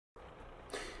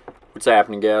What's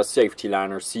happening, guys?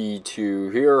 Saf-T-Liner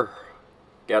C2 here.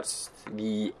 Got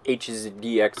the H's and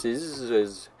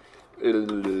DX's.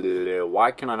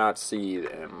 Why can I not see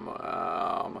them?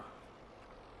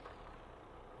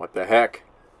 What the heck?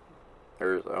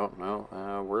 There's, oh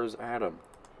no, where's Adam?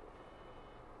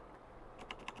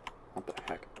 What the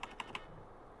heck?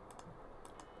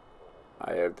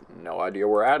 I have no idea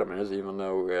where Adam is, even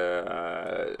though,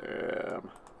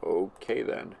 okay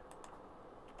then.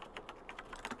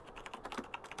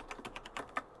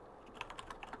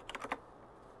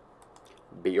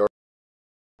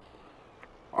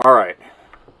 Alright.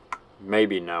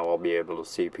 Maybe now I'll be able to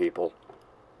see people.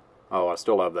 Oh, I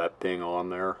still have that thing on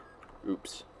there.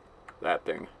 Oops. That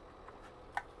thing.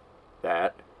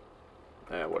 That.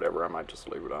 Whatever, I might just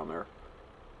leave it on there.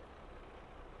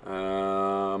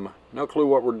 No clue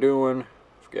what we're doing.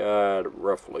 We've got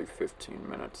roughly 15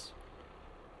 minutes.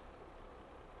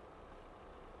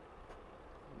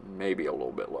 Maybe a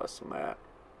little bit less than that.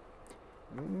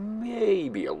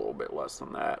 Maybe a little bit less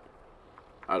than that.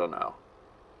 I don't know.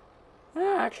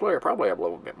 Actually, I probably have a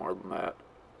little bit more than that.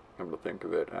 Come to think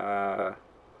of it.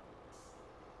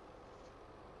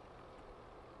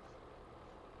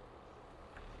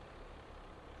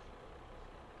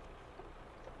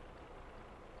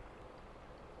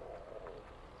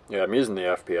 Yeah, I'm using the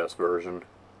FPS version.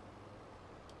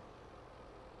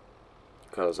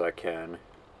 Because I can.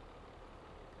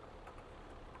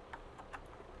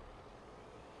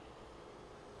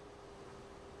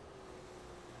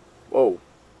 Whoa.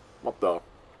 What the?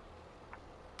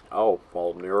 Oh,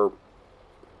 well, you're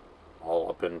all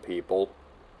up in people.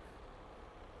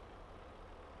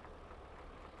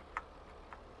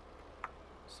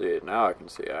 See, now I can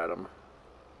see Adam.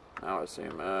 Now I see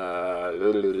him.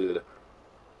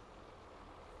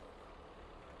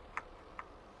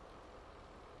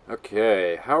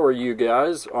 Okay, how are you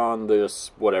guys on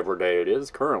this, whatever day it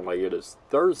is? Currently, it is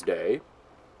Thursday.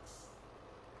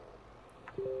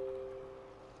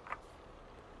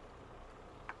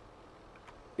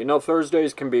 You know,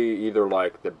 Thursdays can be either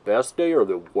like the best day or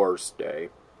the worst day.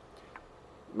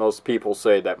 Most people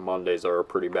say that Mondays are a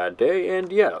pretty bad day,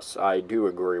 and yes, I do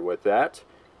agree with that.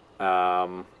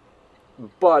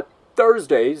 But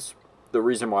Thursdays, the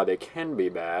reason why they can be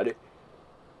bad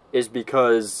is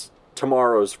because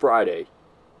tomorrow's Friday.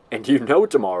 And you know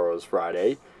tomorrow's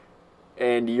Friday,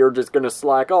 and you're just going to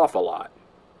slack off a lot.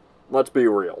 Let's be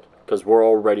real, because we're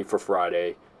all ready for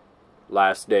Friday.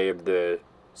 Last day of the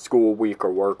school week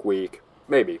or work week.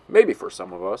 Maybe for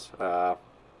some of us,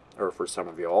 or for some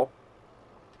of y'all.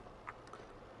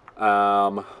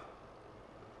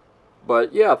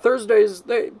 But yeah, Thursdays,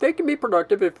 they can be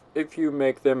productive if you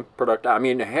make them productive. I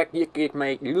mean, heck, you can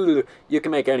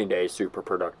make any day super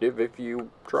productive if you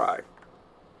try.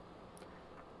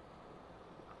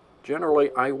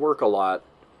 Generally, I work a lot.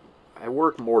 I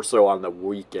work more so on the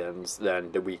weekends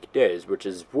than the weekdays, which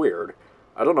is weird.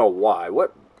 I don't know why.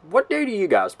 What day do you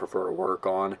guys prefer to work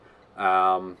on?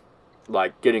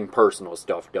 Like getting personal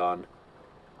stuff done.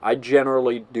 I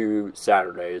generally do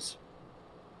Saturdays.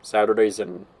 Saturdays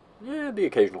and the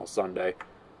occasional Sunday.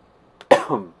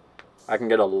 I can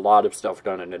get a lot of stuff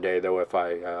done in a day though if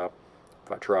I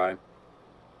try.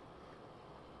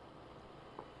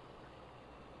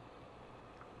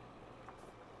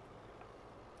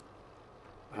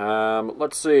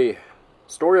 Let's see.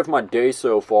 Story of my day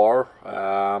so far.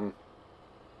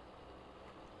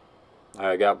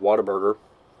 I got Whataburger.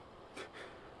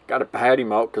 Got a patty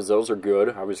melt because those are good.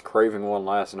 I was craving one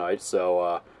last night,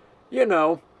 so, you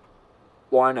know,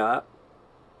 why not?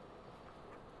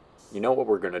 You know what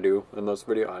we're going to do in this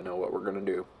video? I know what we're going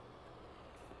to do.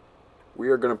 We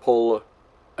are going to pull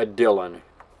a Dillon.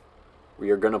 We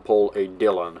are going to pull a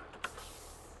Dillon.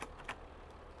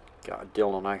 God,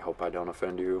 Dillon, I hope I don't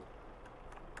offend you.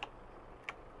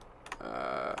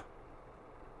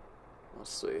 Let's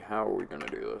see, how are we going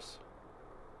to do this?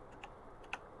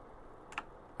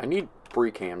 I need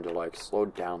pre-cam to, like, slow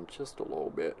down just a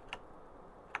little bit.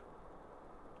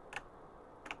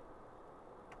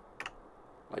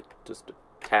 Like, just a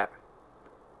tap.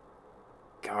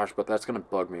 Gosh, but that's going to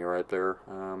bug me right there.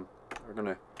 We're going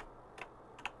to...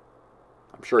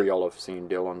 I'm sure y'all have seen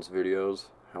Dillon's videos,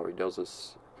 how he does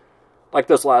this. Like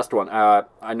this last one.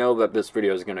 I know that this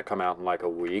video is going to come out in, like, a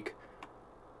week.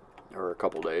 Or a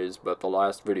couple days. But the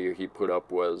last video he put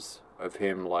up was of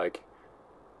him, like...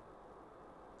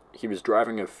 He was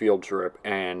driving a field trip,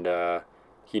 and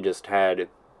he just had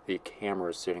the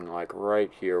camera sitting, like,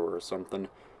 right here or something.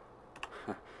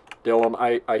 Dillon,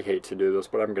 I hate to do this,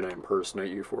 but I'm going to impersonate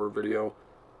you for a video.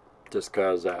 Just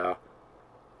because,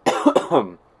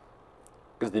 because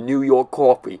the New York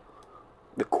coffee,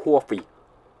 the coffee,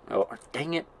 Oh,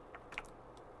 dang it.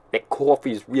 That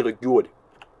coffee is really good.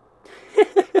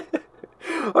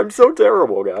 I'm so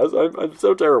terrible, guys. I'm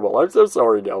so terrible. I'm so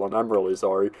sorry, Dillon. I'm really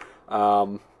sorry.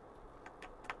 The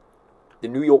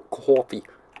New York coffee.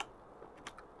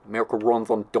 America runs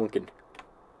on Dunkin'.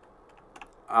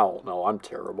 I don't know. I'm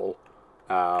terrible.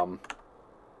 I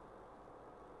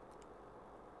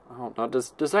don't know.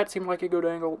 Does that seem like a good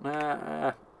angle?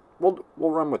 Nah. We'll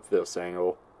run with this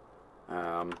angle.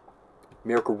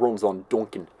 America runs on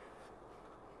Dunkin'.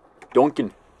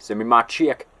 Dunkin', send me my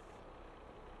check.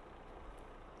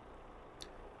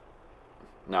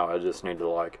 Now I just need to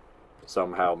like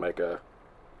somehow make a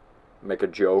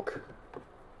joke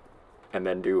and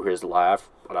then do his laugh,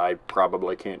 but I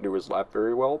probably can't do his laugh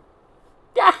very well.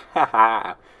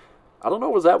 I don't know,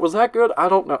 was that good? I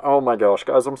don't know. Oh my gosh,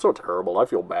 guys, I'm so terrible. I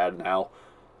feel bad now.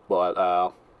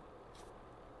 But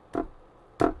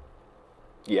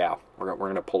yeah, we're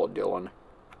gonna pull a Dillon.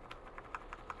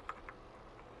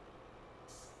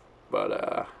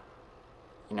 But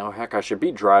you know, heck, I should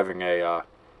be driving a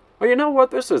well, you know what?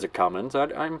 This is a Cummins.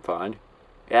 I'm fine.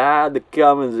 Yeah, the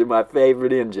Cummins is my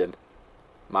favorite engine.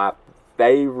 My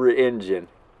favorite engine.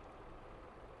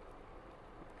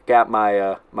 Got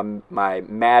my my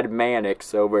Mad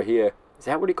Mannix over here. Is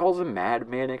that what he calls them? Mad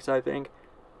Mannix, I think.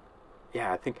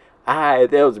 Yeah, I think.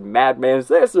 Those madmen,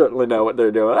 they certainly know what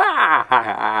they're doing.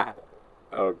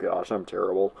 Oh gosh, I'm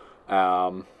terrible.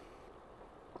 I'm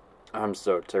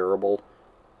so terrible.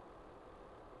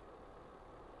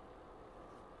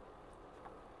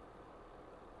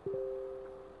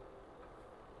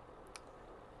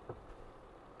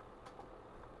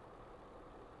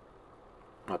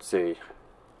 Let's see.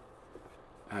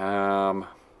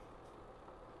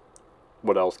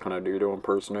 What else can I do to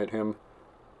impersonate him?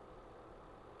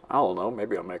 I don't know.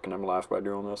 Maybe I'm making him laugh by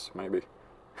doing this. Maybe.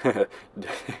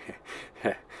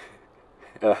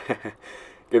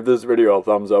 Give this video a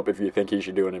thumbs up if you think he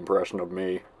should do an impression of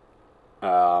me.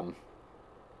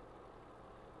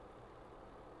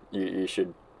 You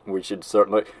should. We should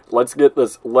certainly. Let's get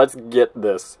this. Let's get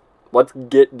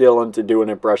Dillon to do an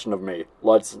impression of me.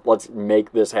 Let's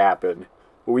make this happen.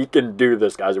 We can do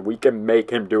this, guys. We can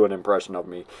make him do an impression of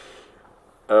me.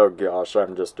 Oh gosh,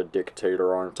 I'm just a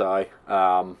dictator, aren't I?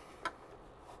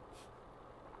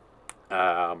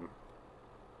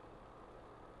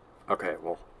 Okay,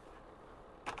 well.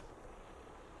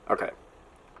 Okay.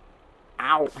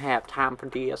 I don't have time for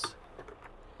this.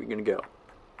 We're gonna go.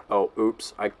 Oh,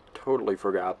 oops. I totally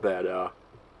forgot that,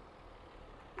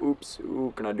 oops.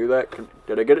 Ooh, can I do that?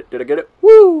 Did I get it? Did I get it?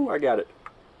 Woo! I got it.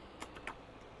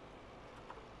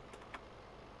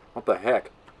 What the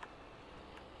heck?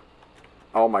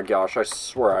 Oh my gosh, I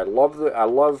swear, I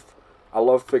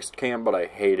love fixed cam, but I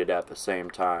hate it at the same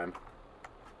time.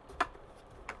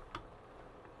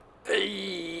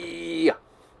 Yeah!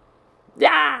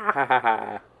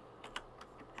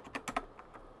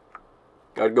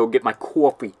 Gotta go get my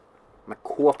coffee. My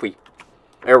coffee.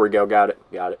 There we go, got it.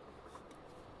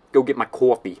 Go get my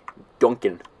coffee.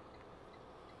 Dunkin'.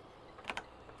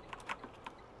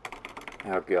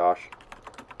 Oh gosh.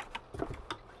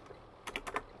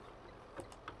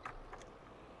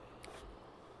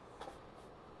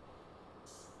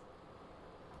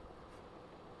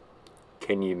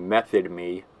 Can you method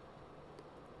me?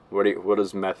 What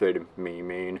does method me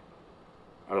mean?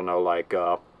 I don't know, like,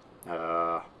 I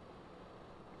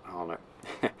don't know.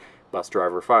 Bus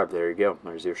driver 5, there you go.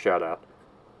 There's your shout out.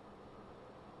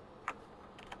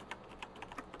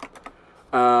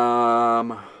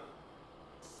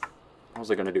 What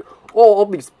was I gonna do? Oh, all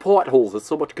these potholes. There's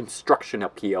so much construction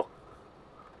up here.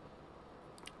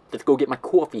 Let's go get my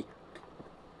coffee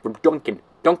from Dunkin'.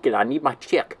 Dunkin', I need my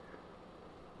check.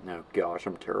 Oh gosh,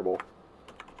 I'm terrible.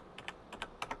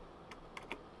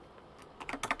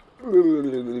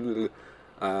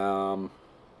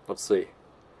 Let's see.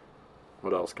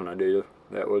 What else can I do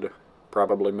that would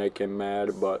probably make him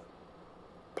mad, but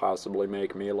possibly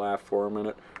make me laugh for a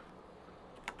minute?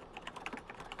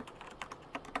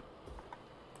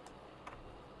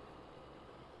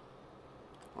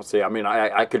 Let's see, I mean,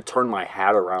 I could turn my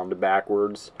hat around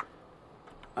backwards.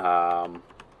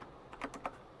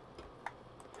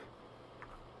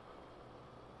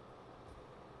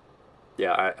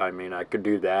 Yeah, I mean, I could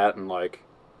do that and, like,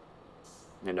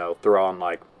 you know, throw on,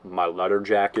 like, my leather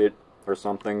jacket or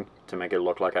something to make it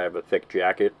look like I have a thick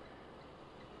jacket.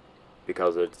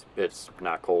 Because it's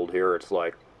not cold here. It's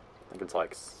like, I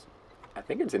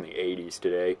think it's in the 80s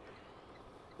today.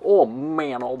 Oh,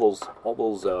 man, all those,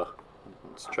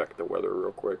 let's check the weather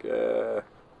real quick.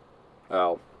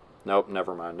 Oh, nope,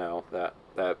 never mind now.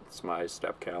 That's my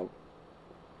step count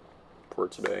for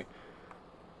today.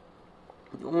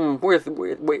 Where's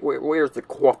the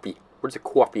coffee? Where's the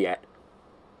coffee at?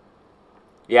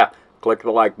 Yeah, click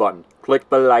the like button. Click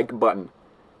the like button.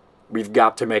 We've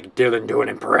got to make Dillon do an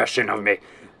impression of me.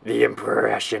 The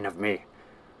impression of me.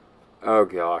 Oh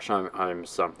gosh, I'm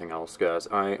something else, guys.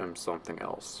 I am something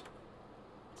else.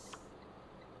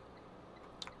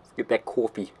 Let's get that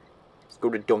coffee. Let's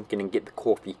go to Dunkin' and get the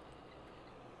coffee.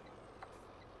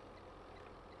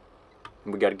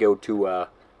 And we gotta go to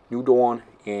New Dawn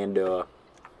and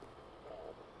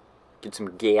get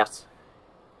some gas.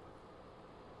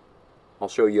 I'll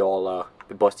show you all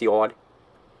the bus yard.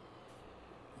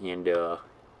 And let's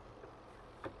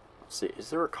see, is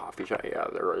there a coffee shop? Yeah,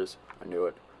 there is. I knew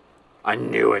it. I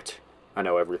knew it. I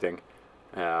know everything.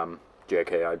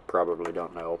 JK, I probably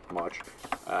don't know much.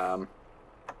 Okay,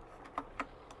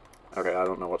 I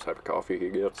don't know what type of coffee he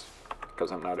gets,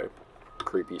 because I'm not a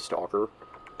creepy stalker.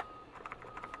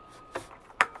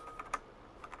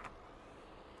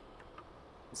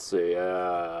 Let's see,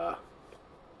 I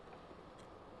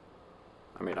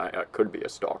mean, I could be a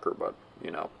stalker, but,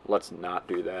 you know, let's not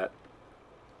do that.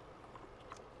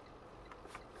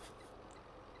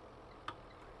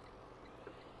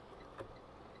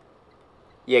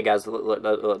 Yeah, guys,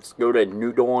 let's go to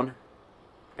New Dawn.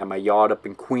 Got my yard up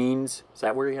in Queens. Is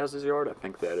that where he has his yard? I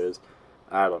think that is.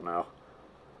 I don't know.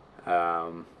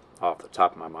 Off the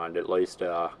top of my mind, at least.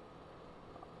 I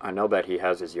know that he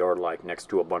has his yard, like, next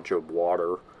to a bunch of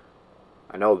water.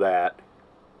 I know that.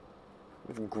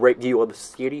 Great view of the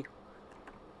city.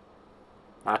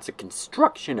 Lots of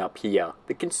construction up here.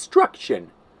 The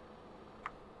construction.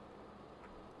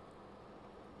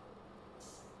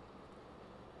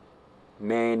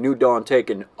 Man, New Dawn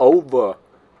taking over.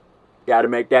 Gotta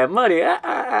make that money.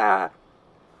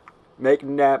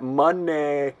 Making that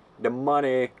money. The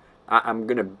money. I'm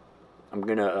gonna.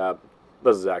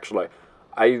 This is actually.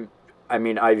 I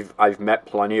mean, I've met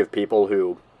plenty of people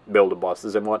who build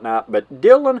buses and whatnot, but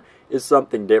Dillon is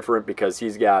something different because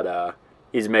he's got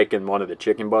he's making one of the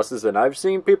chicken buses, and I've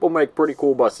seen people make pretty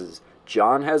cool buses.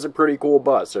 John has a pretty cool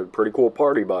bus, a pretty cool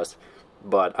party bus,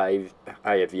 but I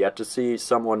have yet to see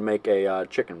someone make a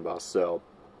chicken bus, so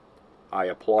I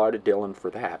applaud Dillon for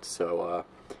that. So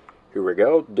here we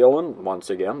go, Dillon. Once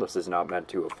again, this is not meant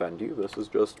to offend you. This is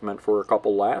just meant for a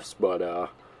couple laughs, but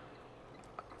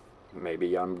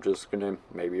maybe I'm just gonna.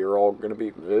 Maybe you're all gonna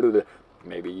be.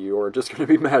 Maybe you're just gonna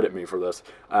be mad at me for this.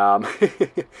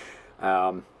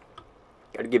 Gotta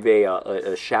give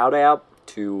a shout out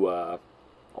to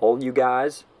all you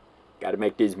guys. Gotta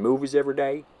make these movies every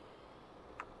day.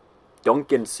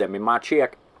 Dunkin', send me my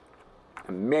check.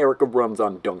 America runs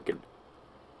on Dunkin'.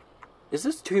 Is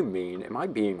this too mean? Am I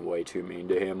being way too mean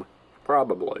to him?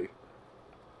 Probably.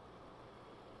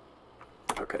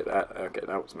 Okay,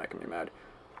 that was making me mad.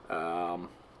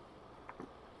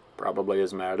 Probably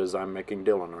as mad as I'm making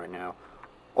Dillon right now.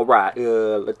 Alright,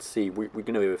 let's see. We're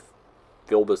gonna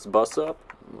fill this bus up.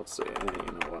 Let's see.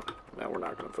 You know what? No, we're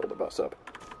not gonna fill the bus up.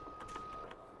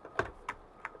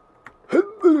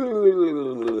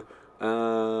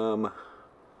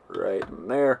 Right in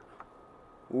there.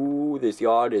 Ooh, this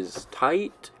yard is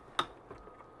tight.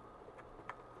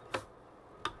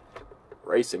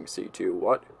 Racing C2,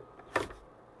 what?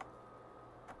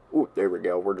 Ooh, there we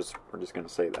go. We're just gonna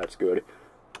say that's good.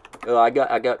 I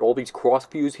got all these cross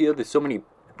views here. There's so many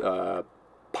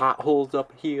potholes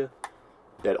up here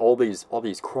that all these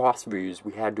cross views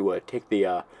we had to take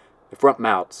the front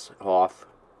mounts off.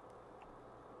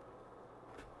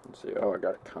 Let's see. Oh, I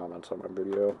got comments on my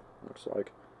video. Looks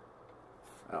like.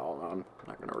 Oh, I'm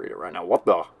not gonna read it right now. What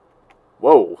the?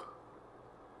 Whoa.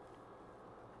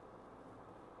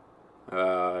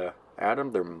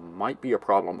 Adam, there might be a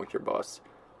problem with your bus.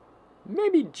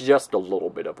 Maybe just a little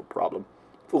bit of a problem.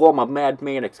 Well, my Mad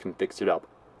Mannix can fix it up.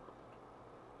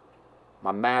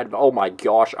 Oh my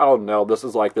gosh, oh no, this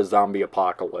is like the zombie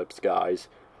apocalypse, guys.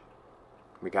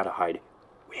 We gotta hide.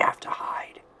 We have to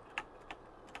hide.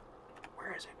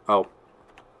 Where is it? Oh,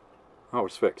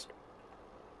 it's fixed.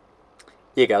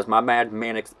 Yeah, guys, my Mad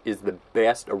Mannix is the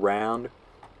best around.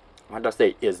 Why did I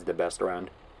say is the best around?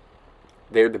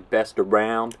 They're the best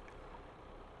around.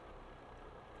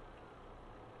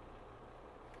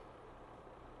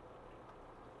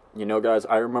 You know, guys,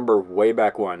 I remember way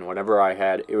back whenever I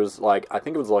had, it was like, I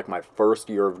think it was like my first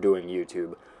year of doing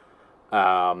YouTube.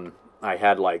 I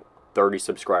had like 30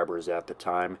 subscribers at the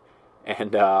time,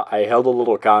 and I held a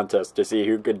little contest to see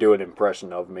who could do an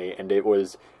impression of me, and it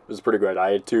was pretty good.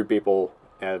 I had 2 people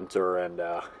enter, and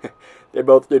they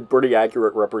both did pretty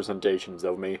accurate representations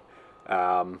of me.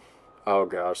 Oh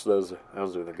gosh, those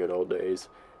are the good old days.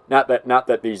 Not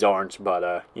that these aren't,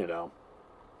 but you know,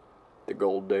 the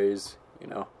gold days, you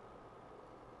know.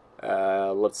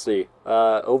 Let's see.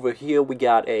 Over here we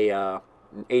got a an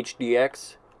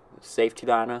HDX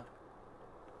Saf-T-Liner,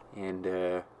 and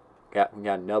we got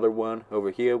another one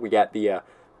over here. We got the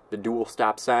dual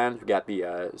stop signs. We got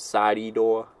the side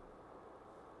E-door.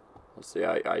 Let's see.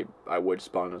 I would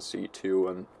spawn a C2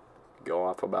 and go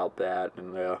off about that.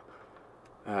 And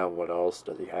what else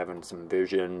does he have? In some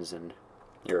visions and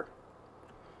here.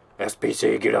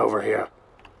 SPC, get over here.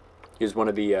 Here's one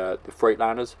of the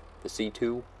Freightliners, the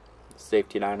C2.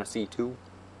 Saf-T-Liner C2.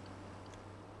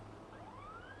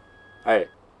 Hey,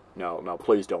 no,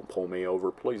 please don't pull me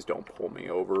over. Please don't pull me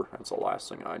over. That's the last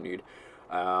thing I need.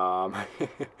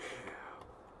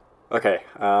 Okay,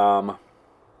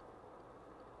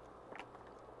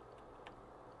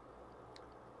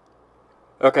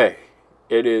 okay,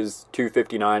 it is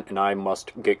 2:59 and I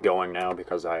must get going now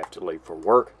because I have to leave for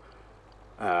work.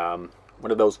 One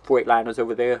of those Freightliners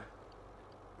over there.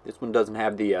 This one doesn't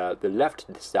have the left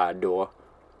side door.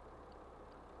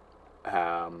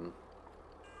 Yeah.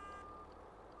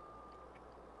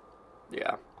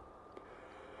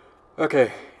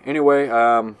 Okay. Anyway,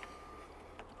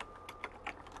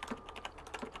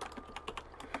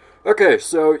 okay,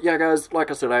 so yeah, guys,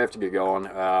 like I said, I have to get going.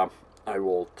 I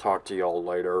will talk to y'all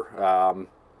later.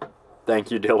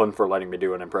 Thank you, Dillon, for letting me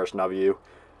do an impression of you,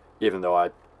 even though I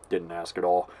didn't ask at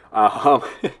all.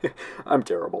 I'm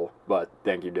terrible, but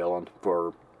thank you, Dillon,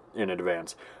 for in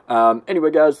advance. Anyway,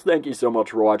 guys, thank you so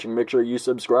much for watching. Make sure you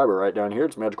subscribe right down here.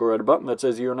 It's a magical red button that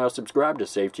says you are now subscribed to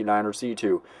Saf-T-Liner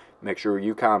C2. Make sure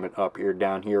you comment up here,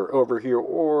 down here, over here,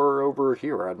 or over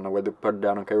here. I don't know where to put it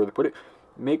down. I don't care where to put it.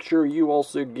 Make sure you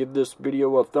also give this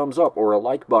video a thumbs up or a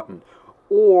like button.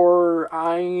 Or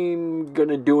I'm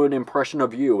gonna do an impression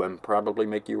of you and probably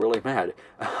make you really mad.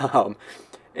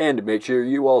 And make sure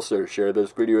you also share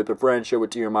this video with a friend, show it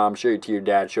to your mom, show it to your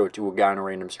dad, show it to a guy on a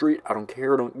random street. I don't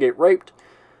care, don't get raped.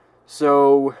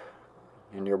 So,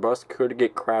 and your bus could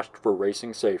get crashed for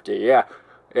racing safety.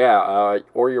 Yeah,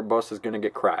 or your bus is going to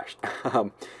get crashed.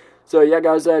 So yeah,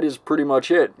 guys, that is pretty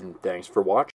much it. And thanks for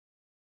watching.